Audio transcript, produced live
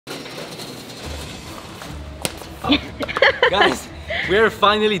Guys, we're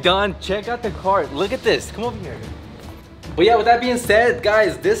finally done. Check out the cart. Look at this. Come over here. But yeah, with that being said,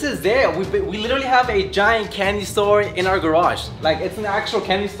 guys, this is it. We literally have a giant candy store in our garage. Like, it's an actual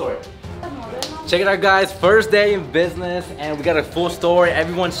candy store. Check it out, guys. First day in business, and we got a full store.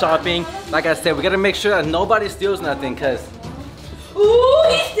 Everyone's shopping. Like I said, we gotta make sure that nobody steals nothing, cause. Ooh,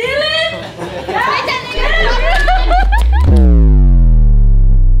 he's stealing!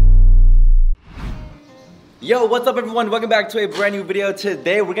 Yo, what's up, everyone? Welcome back to a brand new video.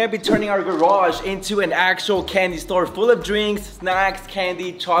 Today, we're gonna be turning our garage into an actual candy store full of drinks, snacks,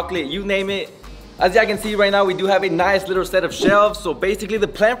 candy, chocolate, you name it. As y'all can see right now, we do have a nice little set of shelves. So basically the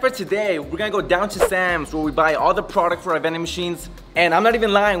plan for today, we're gonna go down to Sam's where we buy all the product for our vending machines. And I'm not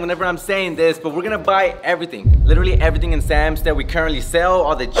even lying whenever I'm saying this, but we're gonna buy everything, literally everything in Sam's that we currently sell,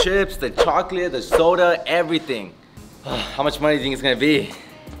 all the chips, the chocolate, the soda, everything. How much money do you think it's gonna be?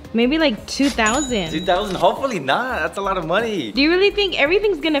 Maybe like 2,000. 2,000? Hopefully not. That's a lot of money. Do you really think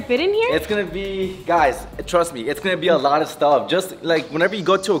everything's gonna fit in here? It's gonna be, guys, trust me, it's gonna be a lot of stuff. Just like whenever you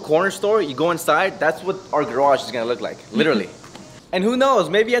go to a corner store, you go inside, that's what our garage is gonna look like, literally. And who knows,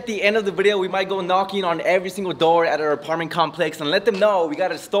 maybe at the end of the video, we might go knocking on every single door at our apartment complex and let them know we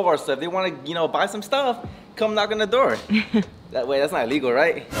got a store. So if they wanna, you know, buy some stuff, come knock on the door. That way, that's not illegal,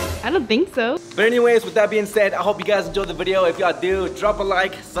 right? I don't think so. But anyways, with that being said, I hope you guys enjoyed the video. If y'all do, drop a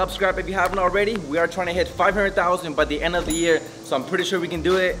like, subscribe if you haven't already. We are trying to hit 500,000 by the end of the year, so I'm pretty sure we can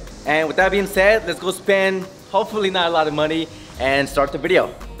do it. And with that being said, let's go spend, hopefully not a lot of money, and start the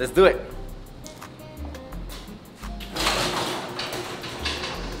video. Let's do it.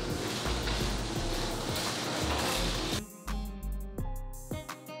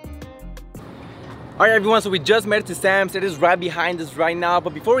 Alright everyone, so we just made it to Sam's. It is right behind us right now.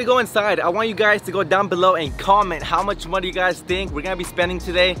 But before we go inside, I want you guys to go down below and comment how much money you guys think we're gonna be spending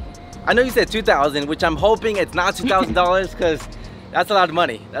today. I know you said 2,000, which I'm hoping it's not $2,000 because that's a lot of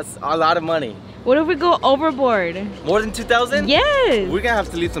money. That's a lot of money. What if we go overboard? More than 2,000? Yes. We're gonna have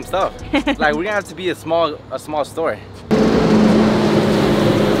to leave some stuff. Like, we're gonna have to be a small store.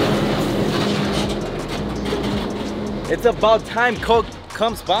 It's about time Coke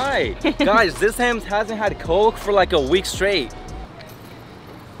comes by. Guys, this Sam's hasn't had Coke for like a week straight.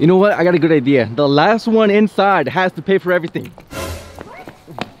 You know what? I got a good idea. The last one inside has to pay for everything.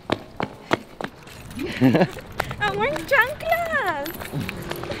 I want chanclas.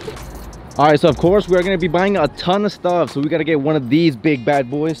 Alright, so of course we're gonna be buying a ton of stuff. So we gotta get one of these big bad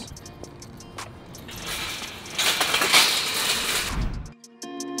boys.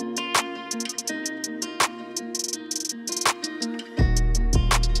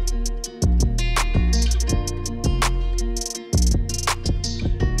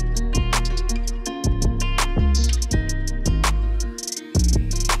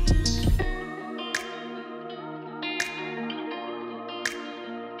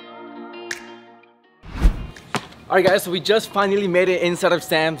 Alright guys, so we just finally made it inside of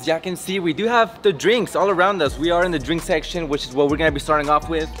Sam's. Y'all can see we do have the drinks all around us. We are in the drink section, which is what we're gonna be starting off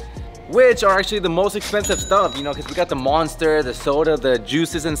with, which are actually the most expensive stuff, you know, because we got the Monster, the soda, the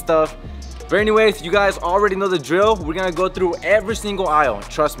juices and stuff. But anyways, you guys already know the drill. We're gonna go through every single aisle,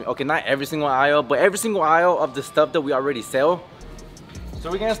 trust me. Okay, not every single aisle, but every single aisle of the stuff that we already sell.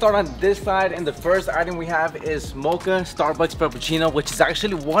 So we're gonna start on this side, and the first item we have is Mocha Starbucks Frappuccino, which is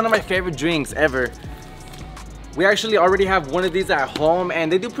actually one of my favorite drinks ever. We actually already have one of these at home and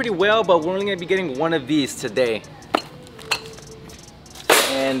they do pretty well, but we're only gonna be getting one of these today.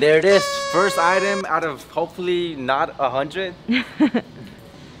 And there it is, first item out of hopefully not 100.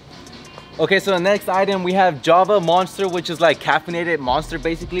 Okay, so the next item we have Java Monster, which is like caffeinated Monster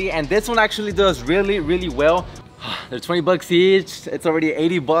basically. And this one actually does really, really well. They're 20 bucks each. It's already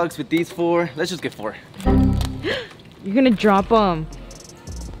 80 bucks with these four. Let's just get four. You're gonna drop them.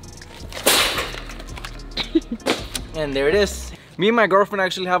 And there it is. Me and my girlfriend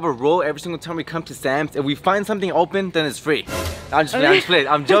actually have a rule every single time we come to Sam's. If we find something open, then it's free. I'm just playing.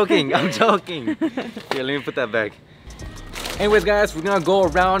 I'm joking. I'm joking. Here, let me put that back. Anyways, guys, we're gonna go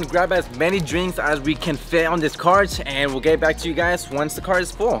around, grab as many drinks as we can fit on this cart, and we'll get back to you guys once the cart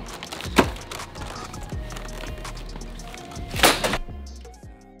is full.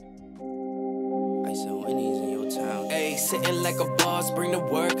 Hey, sitting like a boss, bring the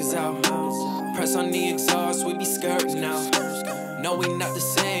workers out. Press on the exhaust, we be skirting now. No, we not the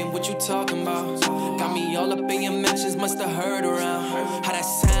same, what you talking about? Got me all up in your mentions, musta heard around. How that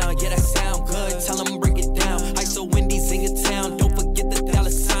sound? Yeah, that sound good. Tell them break it down. I saw Wendy's in your town, don't forget the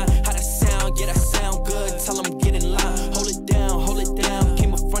dollar sign. How that sound? Yeah, that sound good. Tell them get in line. Hold it down.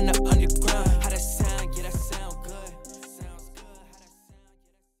 Came up from the underground. How that sound? Yeah, that sound good. Sounds good.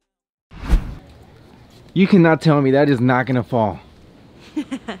 You cannot tell me that is not gonna fall. Look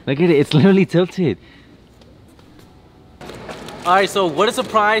at it, it's literally tilted. Alright, so what a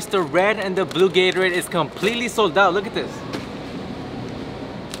surprise, the red and the blue Gatorade is completely sold out. Look at this.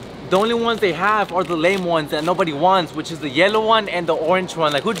 The only ones they have are the lame ones that nobody wants, which is the yellow one and the orange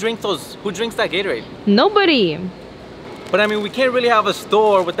one. Like, who drinks those? Who drinks that Gatorade? Nobody. But I mean, we can't really have a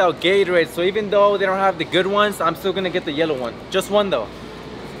store without Gatorade, so even though they don't have the good ones, I'm still gonna get the yellow one. Just one though.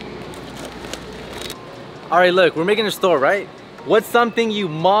 Alright, look, we're making a store, right? What's something you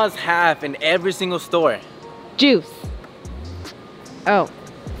must have in every single store? Juice. Oh.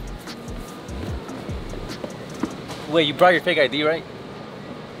 Wait, you brought your fake ID, right?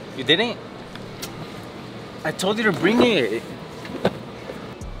 You didn't? I told you to bring it.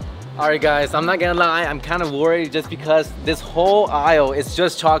 Alright guys, I'm not gonna lie, I'm kind of worried just because this whole aisle is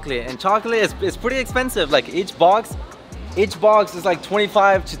just chocolate, and chocolate is pretty expensive. Like each box is like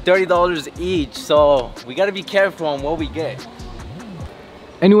 $25 to $30 each, so we gotta be careful on what we get.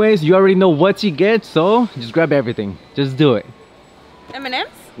 Anyways, you already know what you get, so just grab everything. Just do it. M&M's?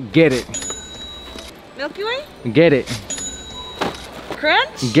 Get it. Milky Way? Get it.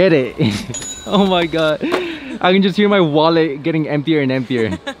 Crunch? Get it. Oh my god. I can just hear my wallet getting emptier and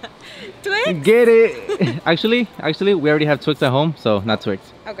emptier. Twix? Get it. Actually, we already have Twix at home, so not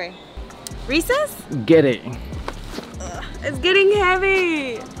Twix. Okay. Reese's? Get it. It's getting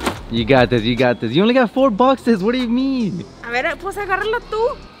heavy. You got this, you got this. You only got 4 boxes, what do you mean? A ver, pues agárralo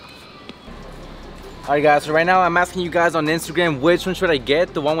tú. Alright guys, so right now I'm asking you guys on Instagram which one should I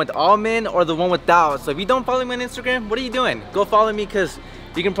get, the one with almond or the one without. So if you don't follow me on Instagram, what are you doing? Go follow me because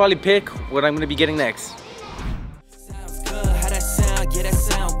you can probably pick what I'm going to be getting next. Sounds good, how that sound? Yeah, that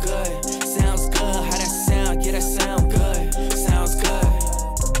sound good. Sounds good, how that sound? Yeah, that sound good. Sounds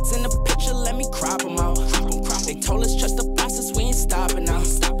good. Send a picture, let me crop them out. They told us trust the process, we ain't stopping now.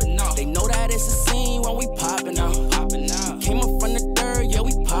 They know that it's a scene when we popping out. Came up from the dirt, yeah,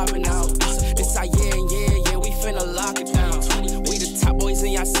 we popping out. It's our yeah, we finna lock it down. We the top boys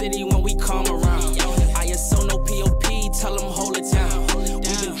in your city when we come around. ISO no POP, tell them hold it down.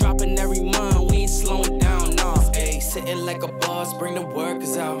 We been dropping every month, we ain't slowing down, nah. Ayy, sitting like a boss, bring the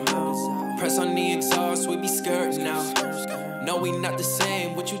workers out. Press on the exhaust, we be skirting now. No, we not the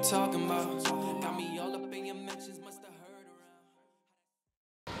same, what you talking about? Got me all up in your mentions, must have heard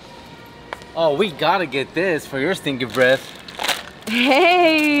around. Oh, we gotta get this for your stinky breath.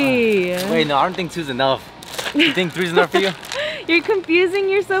 Hey. Wait, no, I don't think 2's enough. You think 3's enough for you? You're confusing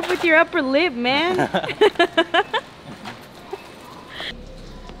yourself with your upper lip, man.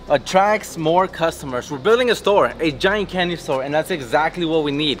 Attracts more customers. We're building a store, a giant candy store, and that's exactly what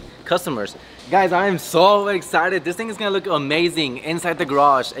we need, customers. Guys, I am so excited. This thing is gonna look amazing inside the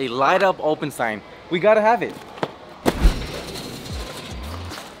garage. A light up open sign. We gotta have it.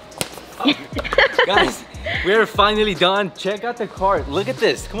 Oh. Guys, we're finally done. Check out the cart. Look at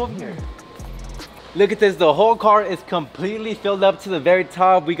this. Come over here. Look at this. The whole cart is completely filled up to the very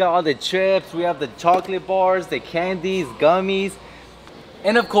top. We got all the chips. We have the chocolate bars, the candies, gummies,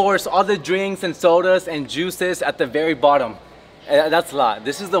 and of course, all the drinks and sodas and juices at the very bottom. That's a lot.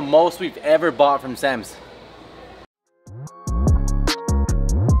 This is the most we've ever bought from Sam's.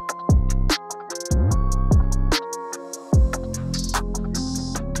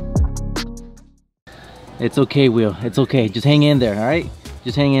 It's okay, Will. It's okay. Just hang in there, all right?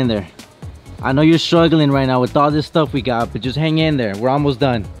 Just hang in there. I know you're struggling right now with all this stuff we got, but just hang in there. We're almost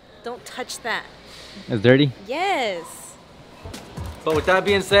done. Don't touch that. It's dirty? Yes. But with that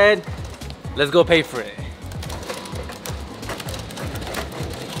being said, let's go pay for it.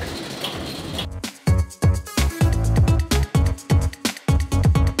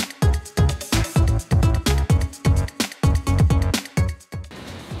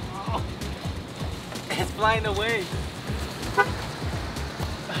 It's flying away.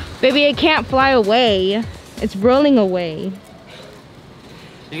 Baby, it can't fly away. It's rolling away.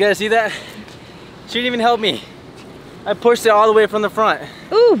 You guys see that? She didn't even help me. I pushed it all the way from the front.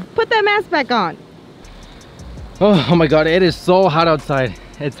 Ooh, put that mask back on. Oh my god, it is so hot outside.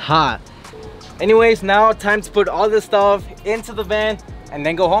 It's hot. Anyways, now time to put all this stuff into the van and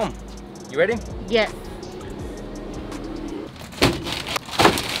then go home. You ready? Yes.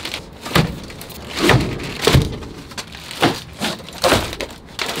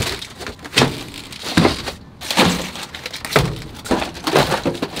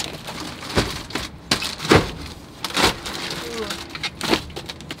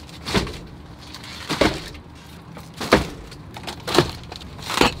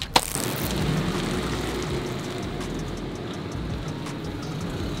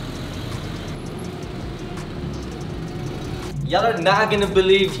 Y'all are not gonna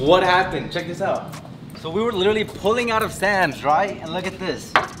believe what happened. Check this out. So we were literally pulling out of Sam's, right? And look at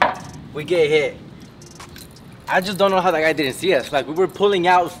this. We get hit. I just don't know how that guy didn't see us. Like, we were pulling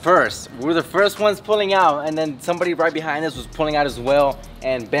out first. We were the first ones pulling out, and then somebody right behind us was pulling out as well,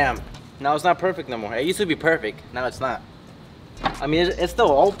 and bam. Now it's not perfect no more. It used to be perfect. Now it's not. I mean, it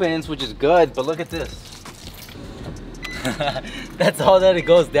still opens, which is good, but look at this. That's all that it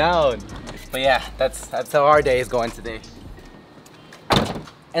goes down. But yeah, that's how our day is going today.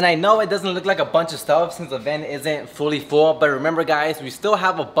 And I know it doesn't look like a bunch of stuff since the van isn't fully full, but remember guys, we still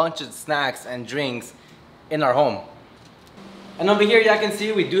have a bunch of snacks and drinks in our home. And over here, y'all can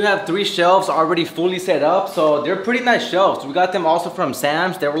see we do have 3 shelves already fully set up, so they're pretty nice shelves. We got them also from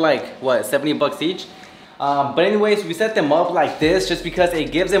Sam's. They were like, what, 70 bucks each? But anyways, we set them up like this just because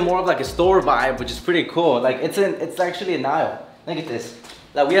it gives them more of like a store vibe, which is pretty cool. Like it's actually an aisle. Look at this.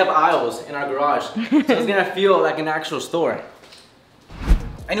 Like we have aisles in our garage, so it's gonna feel like an actual store.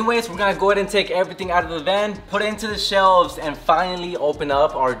 Anyways, we're gonna go ahead and take everything out of the van, put it into the shelves, and finally open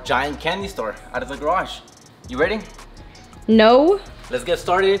up our giant candy store out of the garage. You ready? No. Let's get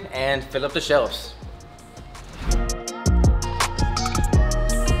started and fill up the shelves.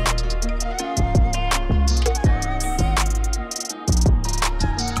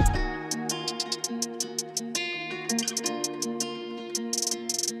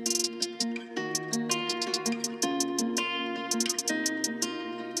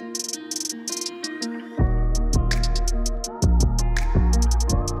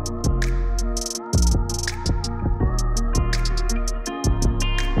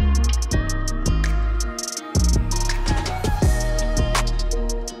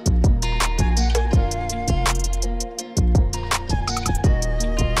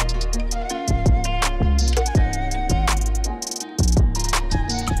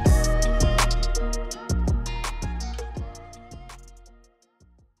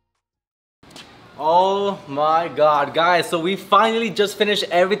 Oh my god, guys, so we finally just finished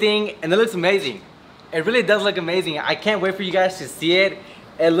everything and it looks amazing. It really does look amazing. I can't wait for you guys to see it.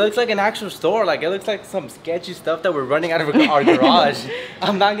 It looks like an actual store. Like, it looks like some sketchy stuff that we're running out of our garage.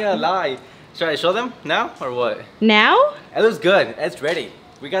 I'm not gonna lie. Should I show them now or what? Now? It looks good. It's ready.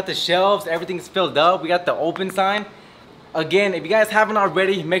 We got the shelves, everything's filled up. We got the open sign. Again, if you guys haven't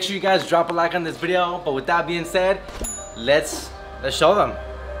already, make sure you guys drop a like on this video. But with that being said, let's show them.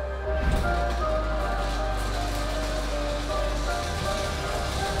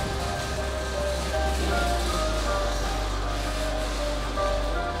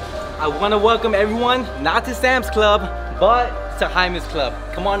 I want to welcome everyone, not to Sam's Club, but to Jaime's Club.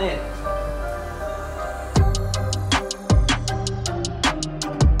 Come on in.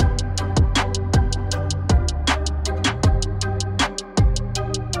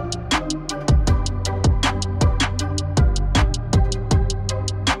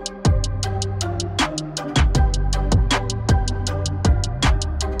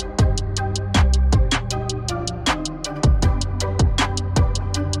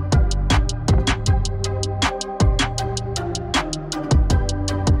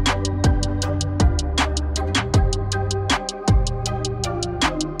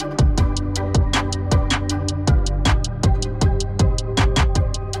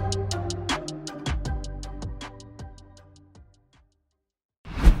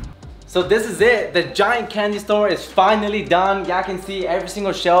 So this is it. The giant candy store is finally done. Y'all can see every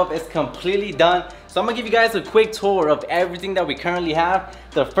single shelf is completely done. So I'm gonna give you guys a quick tour of everything that we currently have.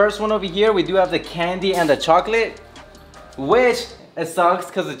 The first one over here, we do have the candy and the chocolate, which it sucks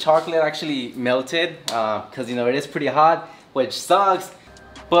because the chocolate actually melted because you know it is pretty hot, which sucks.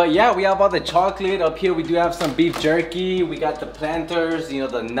 But yeah, we have all the chocolate. Up here we do have some beef jerky. We got the planters, you know,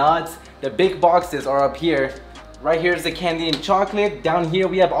 the nuts. The big boxes are up here. Right here is the candy and chocolate. Down here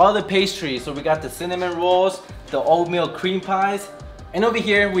we have all the pastries. So we got the cinnamon rolls, the oatmeal cream pies. And over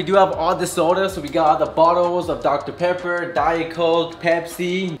here we do have all the sodas. So we got all the bottles of Dr. Pepper, Diet Coke,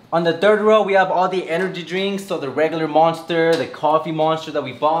 Pepsi. On the third row we have all the energy drinks. So the regular Monster, the coffee Monster that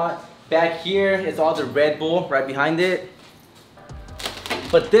we bought. Back here is all the Red Bull right behind it.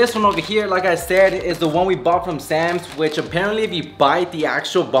 But this one over here, like I said, is the one we bought from Sam's, which apparently if you bite the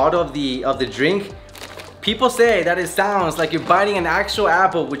actual bottle of the drink, people say that it sounds like you're biting an actual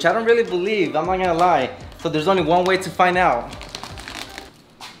apple, which I don't really believe, I'm not gonna lie. So there's only one way to find out.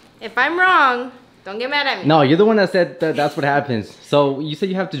 If I'm wrong, don't get mad at me. No, you're the one that said that that's what happens. So you said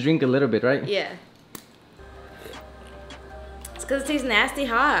you have to drink a little bit, right? Yeah. It's because it tastes nasty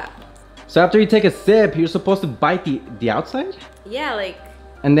hot. So after you take a sip, you're supposed to bite the outside? Yeah, like.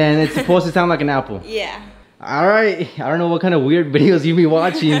 And then it's supposed to sound like an apple. Yeah. Alright, I don't know what kind of weird videos you be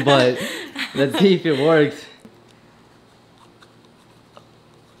watching, but let's see if it works.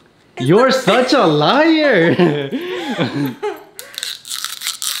 You're such a liar.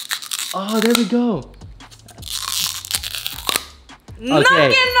 Oh, there we go.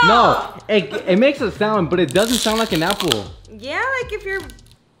 Okay. No, it makes a sound, but it doesn't sound like an apple. Yeah, like if you're...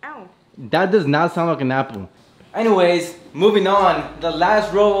 Ow. That does not sound like an apple. Anyways, moving on. The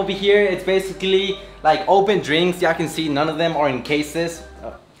last row over here, it's basically like open drinks. Y'all can see none of them are in cases.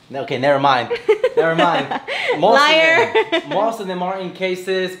 Okay, never mind. Never mind. Most of them are in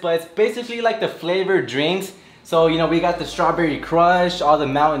cases, but it's basically like the flavored drinks. So, you know, we got the strawberry crush, all the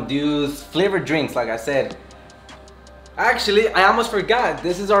Mountain Dews, flavored drinks, like I said. Actually, I almost forgot.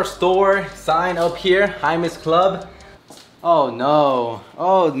 This is our store sign up here, Jaime's Club. Oh no.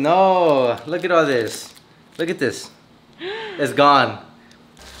 Oh no. Look at all this. Look at this. It's gone.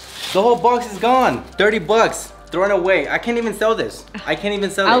 The whole box is gone. 30 bucks. Thrown away. I can't even sell this. I can't even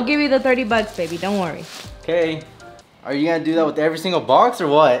sell it. I'll give you the 30 bucks, baby. Don't worry. Okay. Are you gonna do that with every single box or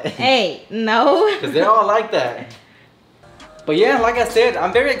what? Hey, no. Because they're all like that. But yeah, like I said,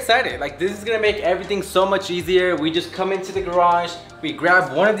 I'm very excited. Like, this is gonna make everything so much easier. We just come into the garage, we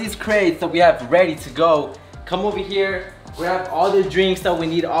grab one of these crates that we have ready to go, come over here, grab all the drinks that we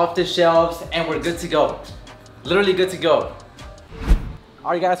need off the shelves, and we're good to go. Literally good to go.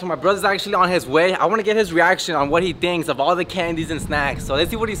 Alright guys, so my brother's actually on his way. I want to get his reaction on what he thinks of all the candies and snacks. So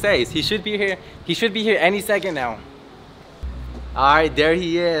let's see what he says. He should be here. He should be here any second now. Alright, there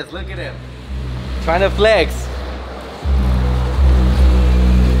he is. Look at him. Trying to flex.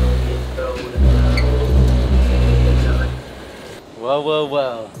 Whoa, whoa,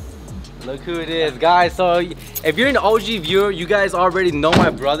 whoa. Look who it is. Guys, so if you're an OG viewer, you guys already know my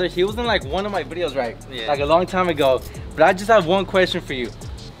brother. He was in like one of my videos, right? Yeah. Like a long time ago. But I just have one question for you.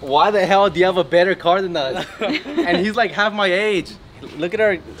 Why the hell do you have a better car than us? And he's like half my age. Look at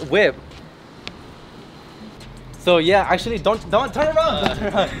our whip. So yeah, actually don't turn around.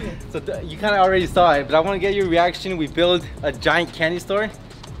 Turn around. So you kind of already saw it, but I want to get your reaction. We built a giant candy store.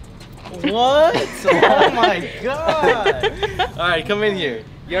 What? Oh my god. All right, come in here.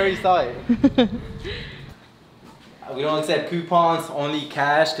 You already saw it. We don't accept coupons, only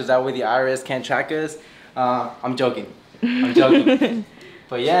cash, because that way the IRS can't track us. I'm joking. I'm joking.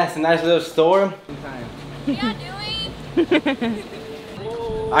 But yeah, it's a nice little store. What are you doing?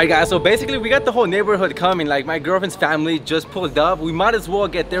 Alright guys, so basically we got the whole neighborhood coming. Like my girlfriend's family just pulled up. We might as well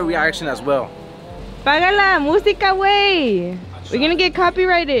get their reaction as well. Paga la música, wey. We're gonna get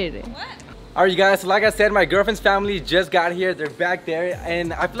copyrighted. What? Alright you guys, so like I said, my girlfriend's family just got here. They're back there,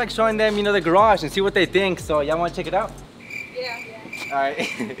 and I feel like showing them, you know, the garage and see what they think. So y'all want to check it out? Yeah.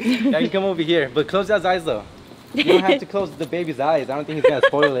 Alright, y'all can come over here, but close y'all's eyes though. You don't have to close the baby's eyes. I don't think he's gonna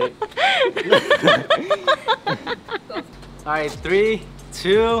spoil it. Alright, 3,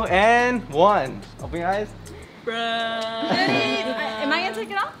 2, and 1. Open your eyes. Bruh. Am I gonna take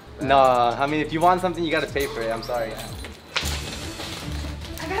it off? No, I mean if you want something, you gotta pay for it. I'm sorry.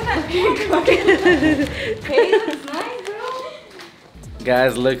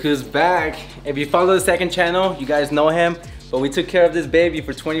 Guys, look who's back. If you follow the second channel, you guys know him. But we took care of this baby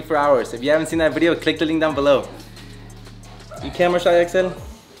for 24 hours. If you haven't seen that video, click the link down below. You camera shy, Excel?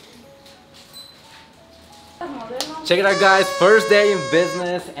 Check it out guys, first day in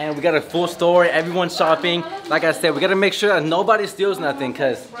business and we got a full store, everyone's shopping. Like I said, we gotta make sure that nobody steals nothing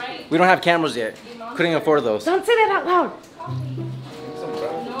because we don't have cameras yet. Couldn't afford those. Don't say that out loud.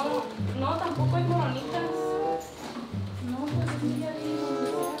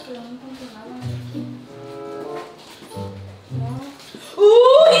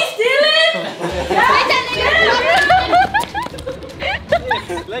 Ooh, he's stealing!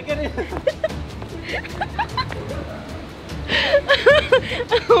 Look at it.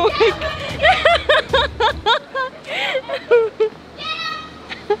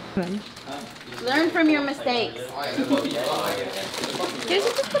 Learn from your mistakes. ¿Quieres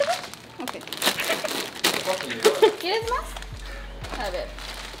esto? Okay. ¿Quieres más? A ver.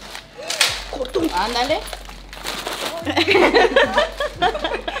 Ándale.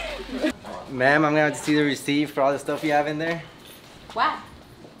 Ma'am, I'm gonna have to see the receipt for all the stuff you have in there. What?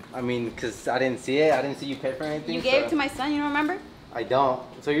 I mean, because I didn't see it. I didn't see you pay for anything. You gave it to my son, you don't remember? I don't.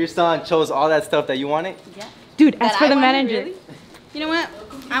 So your son chose all that stuff that you wanted? Yeah. Dude, ask for the manager. Really? You know what?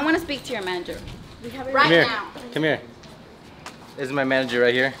 I want to speak to your manager. Right Come here. now. Come here. This is my manager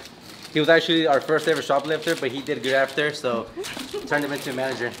right here. He was actually our first ever shoplifter, but he did good after, so turned him into a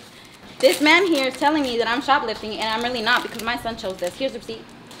manager. This man here is telling me that I'm shoplifting, and I'm really not because my son chose this. Here's the receipt.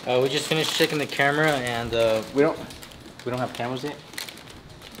 We just finished checking the camera, and we don't have cameras yet.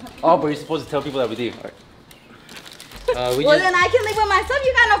 Oh, but you're supposed to tell people that we do. Right. Well, then I can live with myself.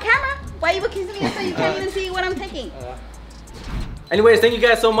 You got no camera. Why are you accusing me so you can't even see what I'm taking? Anyways, thank you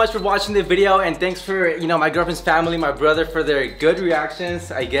guys so much for watching the video, and thanks for, you know, my girlfriend's family, my brother, for their good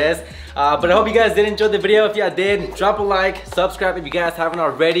reactions, I guess. But I hope you guys did enjoy the video. If you did, drop a like, subscribe if you guys haven't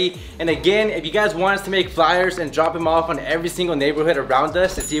already. And again, if you guys want us to make flyers and drop them off on every single neighborhood around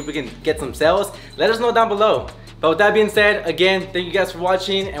us to see if we can get some sales, let us know down below. But with that being said, again, thank you guys for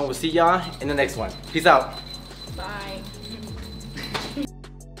watching, and we'll see y'all in the next one. Peace out. Bye.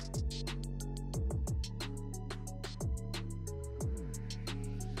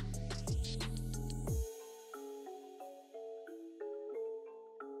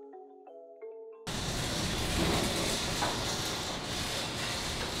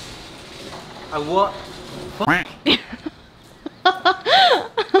 I want.